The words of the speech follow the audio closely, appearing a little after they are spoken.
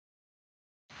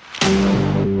Hey,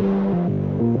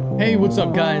 what's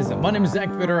up guys? My name is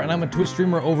Activator and I'm a Twitch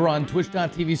streamer over on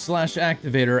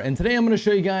twitch.tv/Activator, and today I'm going to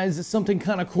show you guys something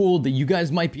kind of cool that you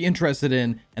guys might be interested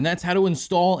in, and that's how to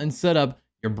install and set up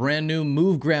your brand new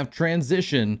MoveGraph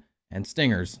transition and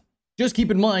stingers. Just keep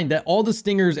in mind that all the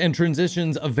stingers and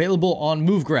transitions available on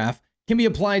MoveGraph can be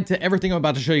applied to everything I'm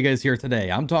about to show you guys here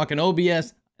today. I'm talking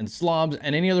OBS and slobs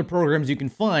and any other programs you can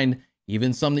find,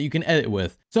 even some that you can edit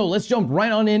with. So let's jump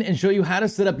right on in and show you how to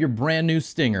set up your brand new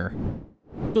stinger.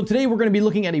 So today we're going to be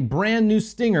looking at a brand new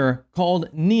stinger called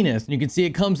Ninus, and you can see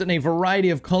it comes in a variety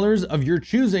of colors of your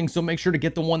choosing, so make sure to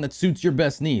get the one that suits your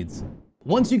best needs.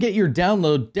 Once you get your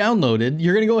downloaded,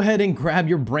 you're going to go ahead and grab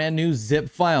your brand new zip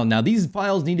file. Now these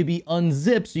files need to be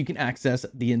unzipped so you can access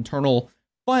the internal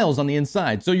files on the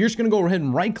inside. So you're just going to go ahead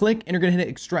and right click and you're going to hit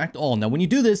extract all. Now when you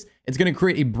do this, it's going to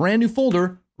create a brand new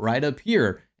folder right up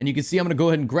here. And you can see I'm going to go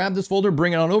ahead and grab this folder,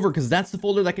 bring it on over, because that's the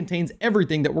folder that contains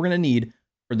everything that we're going to need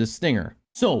for this stinger.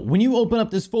 So when you open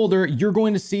up this folder, you're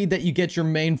going to see that you get your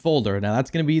main folder. Now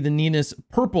that's going to be the Ninus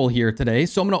purple here today.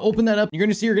 So I'm going to open that up. You're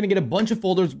going to see you're going to get a bunch of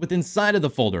folders with inside of the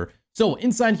folder. So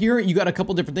inside here, you got a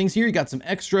couple different things here. You got some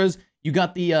extras. You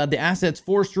got the assets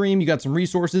for stream. You got some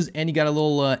resources, and you got a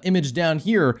little image down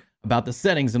here about the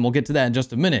settings, and we'll get to that in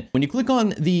just a minute. When you click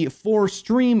on the for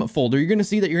stream folder, you're going to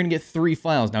see that you're going to get 3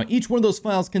 files. Now each one of those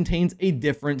files contains a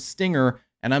different stinger,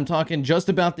 and I'm talking just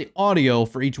about the audio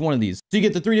for each one of these. So you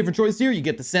get the 3 different choices here. You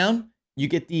get the sound, you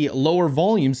get the lower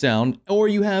volume sound, or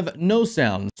you have no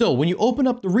sound. So when you open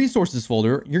up the resources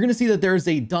folder, you're gonna see that there's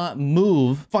a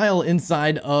 .move file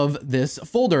inside of this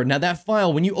folder. Now that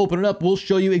file, when you open it up, will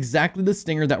show you exactly the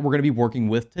stinger that we're gonna be working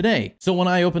with today. So when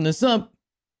I open this up,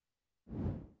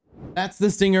 that's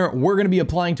the stinger we're going to be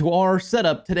applying to our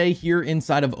setup today here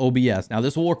inside of OBS. Now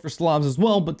this will work for slobs as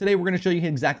well, but today we're going to show you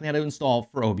exactly how to install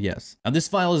for OBS. Now this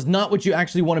file is not what you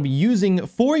actually want to be using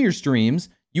for your streams.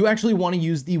 You actually want to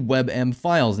use the WebM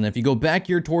files. And if you go back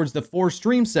here towards the for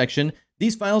stream section,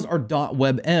 these files are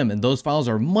 .webm, and those files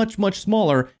are much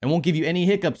smaller and won't give you any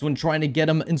hiccups when trying to get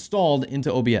them installed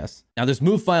into OBS. Now this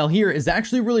move file here is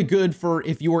actually really good for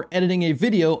if you are editing a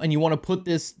video and you want to put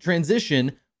this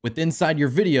transition with inside your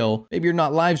video. Maybe you're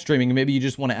not live streaming, and maybe you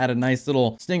just want to add a nice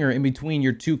little stinger in between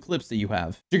your 2 clips that you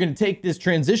have. So you're going to take this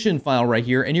transition file right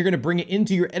here and you're going to bring it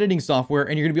into your editing software,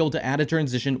 and you're going to be able to add a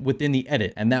transition within the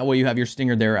edit, and that way you have your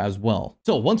stinger there as well.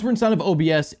 So once we're inside of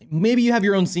OBS, maybe you have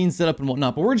your own scene set up and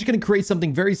whatnot, but we're just going to create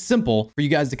something very simple for you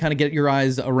guys to kind of get your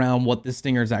eyes around what this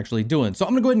stinger is actually doing. So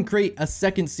I'm going to go ahead and create a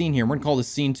second scene here. We're going to call this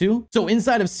scene 2. So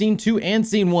inside of scene 2 and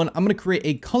scene 1, I'm going to create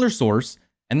a color source.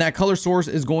 And that color source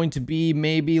is going to be,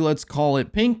 maybe let's call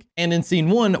it pink. And in scene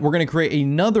 1, we're going to create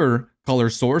another color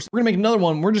source. We're going to make another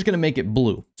one. We're just going to make it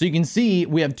blue. So you can see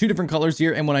we have 2 different colors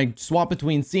here. And when I swap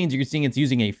between scenes, you're seeing it's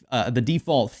using the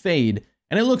default fade.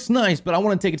 And it looks nice, but I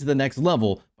want to take it to the next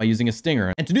level by using a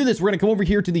stinger. And to do this, we're going to come over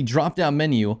here to the drop-down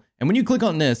menu. And when you click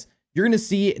on this, you're going to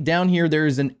see down here,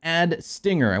 there's an add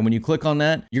stinger. And when you click on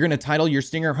that, you're going to title your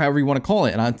stinger however you want to call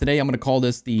it. And today I'm going to call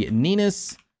this the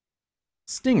Ninus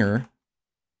stinger.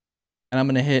 And I'm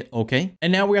going to hit OK.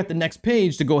 And now we're at the next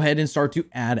page to go ahead and start to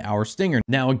add our stinger.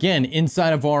 Now, again,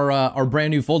 inside of our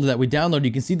brand new folder that we downloaded,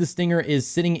 you can see the stinger is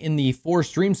sitting in the for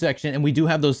stream section, and we do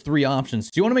have those 3 options.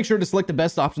 So you want to make sure to select the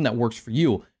best option that works for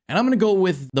you. And I'm going to go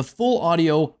with the full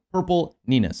audio purple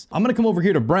Ninus. I'm going to come over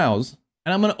here to browse,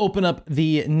 and I'm going to open up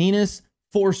the Ninus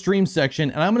for stream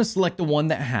section, and I'm going to select the one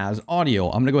that has audio.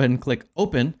 I'm going to go ahead and click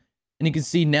open. And you can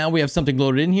see now we have something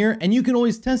loaded in here, and you can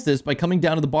always test this by coming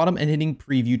down to the bottom and hitting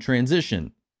preview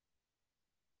transition.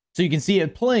 So you can see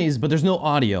it plays, but there's no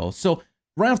audio. So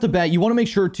right off the bat, you want to make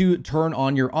sure to turn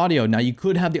on your audio. Now you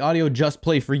could have the audio just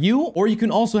play for you, or you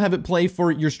can also have it play for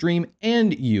your stream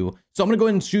and you. So I'm going to go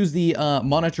ahead and choose the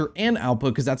monitor and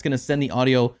output, because that's going to send the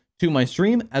audio to my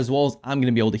stream, as well as I'm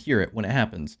going to be able to hear it when it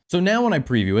happens. So now when I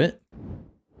preview it,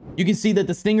 you can see that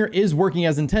the stinger is working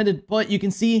as intended, but you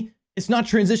can see it's not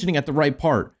transitioning at the right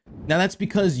part. Now that's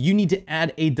because you need to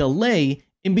add a delay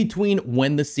in between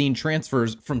when the scene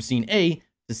transfers from scene A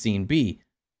to scene B.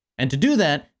 And to do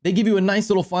that, they give you a nice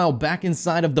little file back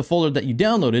inside of the folder that you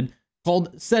downloaded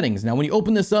called settings. Now when you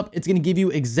open this up, it's going to give you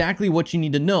exactly what you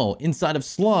need to know. Inside of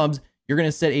slobs, you're going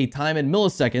to set a time in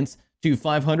milliseconds to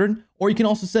 500, or you can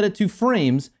also set it to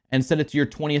frames and set it to your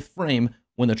 20th frame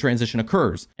when the transition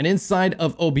occurs. And inside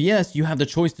of OBS, you have the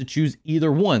choice to choose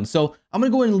either one. So I'm going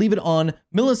to go ahead and leave it on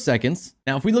milliseconds.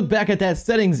 Now, if we look back at that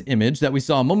settings image that we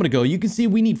saw a moment ago, you can see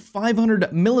we need 500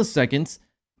 milliseconds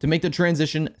to make the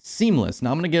transition seamless.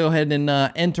 Now I'm going to go ahead and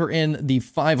enter in the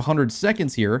 500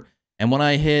 seconds here. And when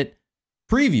I hit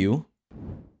preview,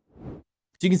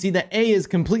 so you can see that A is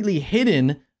completely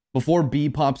hidden before B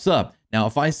pops up. Now,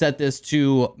 if I set this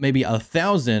to maybe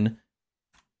 1,000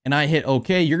 and I hit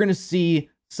OK, you're going to see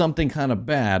something kind of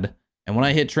bad. And when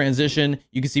I hit transition,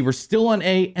 you can see we're still on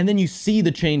A, and then you see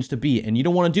the change to B, and you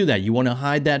don't want to do that. You want to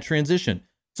hide that transition.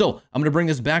 So I'm going to bring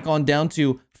this back on down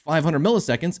to 500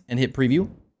 milliseconds and hit preview.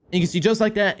 And you can see just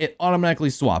like that, it automatically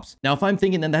swaps. Now, if I'm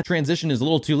thinking that that transition is a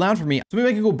little too loud for me, so maybe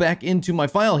I can go back into my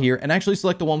file here and actually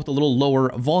select the one with a little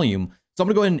lower volume. So I'm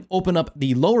going to go ahead and open up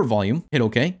the lower volume, hit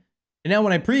OK. And now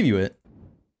when I preview it,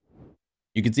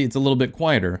 you can see it's a little bit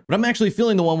quieter, but I'm actually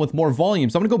feeling the one with more volume.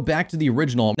 So I'm gonna go back to the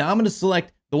original. Now I'm gonna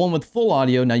select the one with full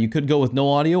audio. Now you could go with no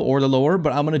audio or the lower,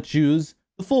 but I'm gonna choose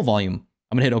the full volume.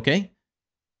 I'm gonna hit OK.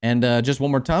 And just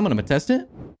one more time, I'm gonna test it.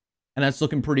 And that's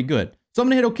looking pretty good. So I'm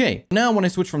gonna hit OK. Now when I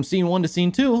switch from scene 1 to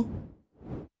scene 2,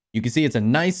 you can see it's a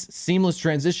nice seamless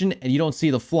transition and you don't see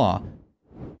the flaw.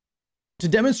 To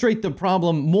demonstrate the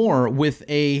problem more with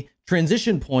a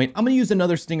transition point, I'm going to use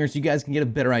another stinger so you guys can get a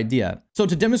better idea. So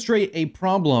to demonstrate a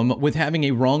problem with having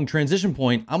a wrong transition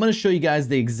point, I'm going to show you guys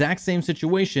the exact same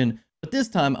situation, but this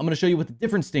time I'm going to show you with a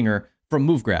different stinger from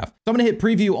MoveGraph. So I'm going to hit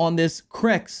preview on this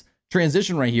corrects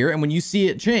transition right here, and when you see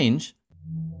it change,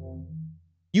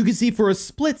 you can see for a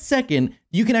split second,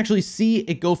 you can actually see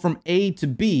it go from A to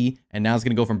B, and now it's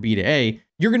going to go from B to A.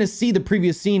 You're going to see the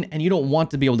previous scene, and you don't want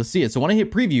to be able to see it. So when I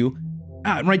hit preview,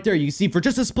 and right there, you can see for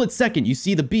just a split second, you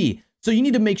see the B. So you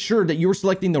need to make sure that you're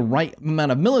selecting the right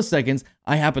amount of milliseconds.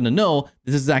 I happen to know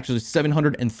this is actually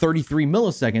 733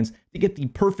 milliseconds to get the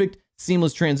perfect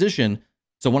seamless transition.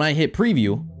 So when I hit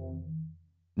preview,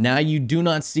 now you do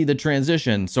not see the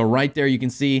transition. So right there, you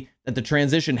can see that the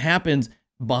transition happens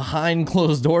behind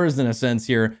closed doors in a sense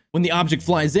here. When the object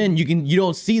flies in, you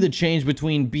don't see the change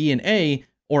between B and A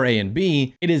or A and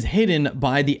B. It is hidden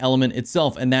by the element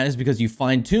itself. And that is because you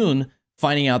fine tune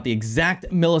finding out the exact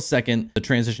millisecond the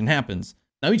transition happens.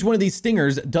 Now, each one of these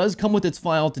stingers does come with its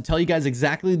file to tell you guys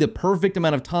exactly the perfect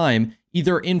amount of time,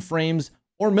 either in frames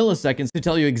or milliseconds, to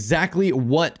tell you exactly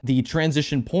what the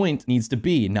transition point needs to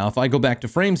be. Now, if I go back to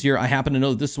frames here, I happen to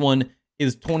know that this one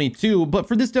is 22, but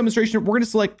for this demonstration, we're gonna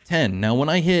select 10. Now, when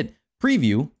I hit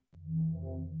preview,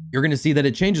 you're gonna see that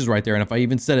it changes right there. And if I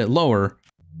even set it lower,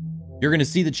 you're gonna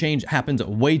see the change happens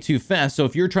way too fast. So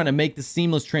if you're trying to make the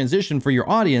seamless transition for your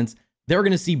audience, they're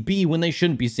going to see B when they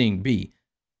shouldn't be seeing B.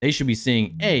 They should be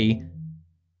seeing A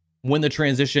when the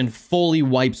transition fully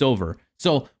wipes over.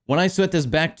 So when I set this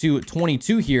back to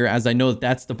 22 here, as I know that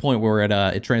that's the point where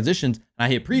it transitions, I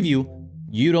hit preview,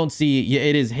 you don't see,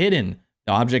 it is hidden.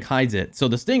 The object hides it. So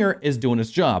the stinger is doing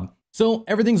its job. So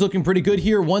everything's looking pretty good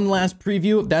here. One last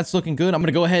preview. That's looking good. I'm going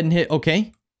to go ahead and hit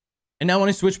OK. And now when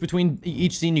I switch between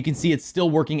each scene, you can see it's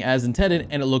still working as intended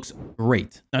and it looks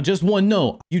great. Now, just one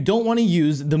note, you don't want to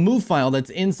use the move file that's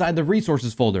inside the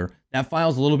resources folder. That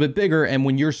file's a little bit bigger, and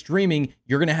when you're streaming,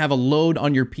 you're going to have a load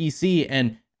on your PC,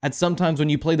 and at sometimes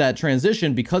when you play that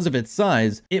transition, because of its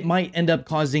size, it might end up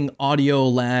causing audio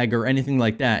lag or anything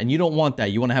like that, and you don't want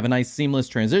that. You want to have a nice seamless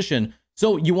transition.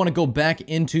 So you want to go back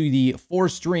into the for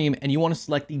stream and you want to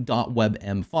select the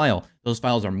 .webm file. Those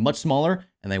files are much smaller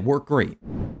and they work great.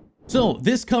 So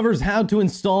this covers how to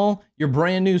install your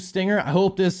brand new stinger. I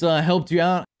hope this helped you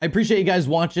out. I appreciate you guys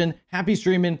watching. Happy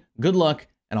streaming. Good luck.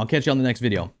 And I'll catch you on the next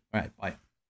video. All right. Bye.